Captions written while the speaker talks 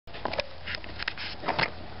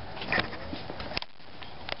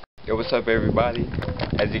Yo, what's up everybody?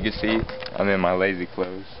 As you can see, I'm in my lazy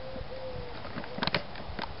clothes.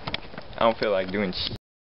 I don't feel like doing shit.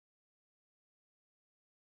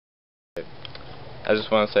 I just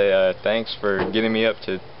want to say thanks for getting me up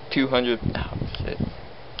to 200. Oh shit!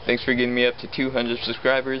 Thanks for getting me up to 200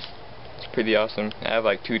 subscribers. It's pretty awesome. I have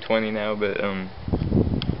like 220 now, but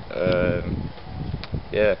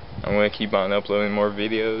yeah, I'm gonna keep on uploading more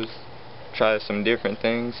videos, try some different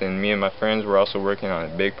things, and me and my friends were also working on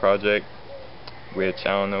a big project, which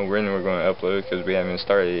I don't know when we're going to upload because we haven't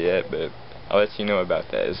started yet, but I'll let you know about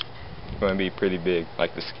that. It's going to be pretty big.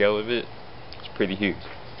 Like the scale of it, it's pretty huge.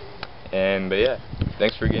 But yeah,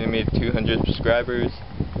 thanks for getting me to 200 subscribers,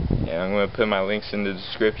 and I'm going to put my links in the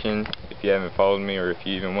description if you haven't followed me, or if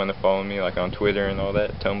you even want to follow me, like on Twitter and all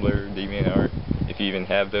that, Tumblr, DeviantArt, if you even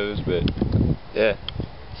have those. But yeah,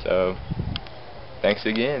 so thanks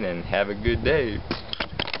again and have a good day.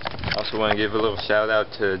 Also want to give a little shout out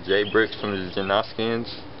to Jay Brooks from the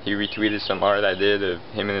Janoskians. He retweeted some art I did of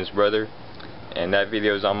him and his brother, and that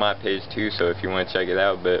video is on my page too, so if you want to check it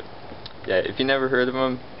out. But yeah, if you never heard of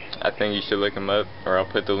him, I think you should look him up, or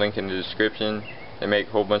I'll put the link in the description. They make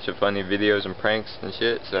a whole bunch of funny videos and pranks and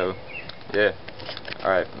shit, so yeah.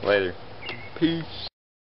 Alright, later. Peace.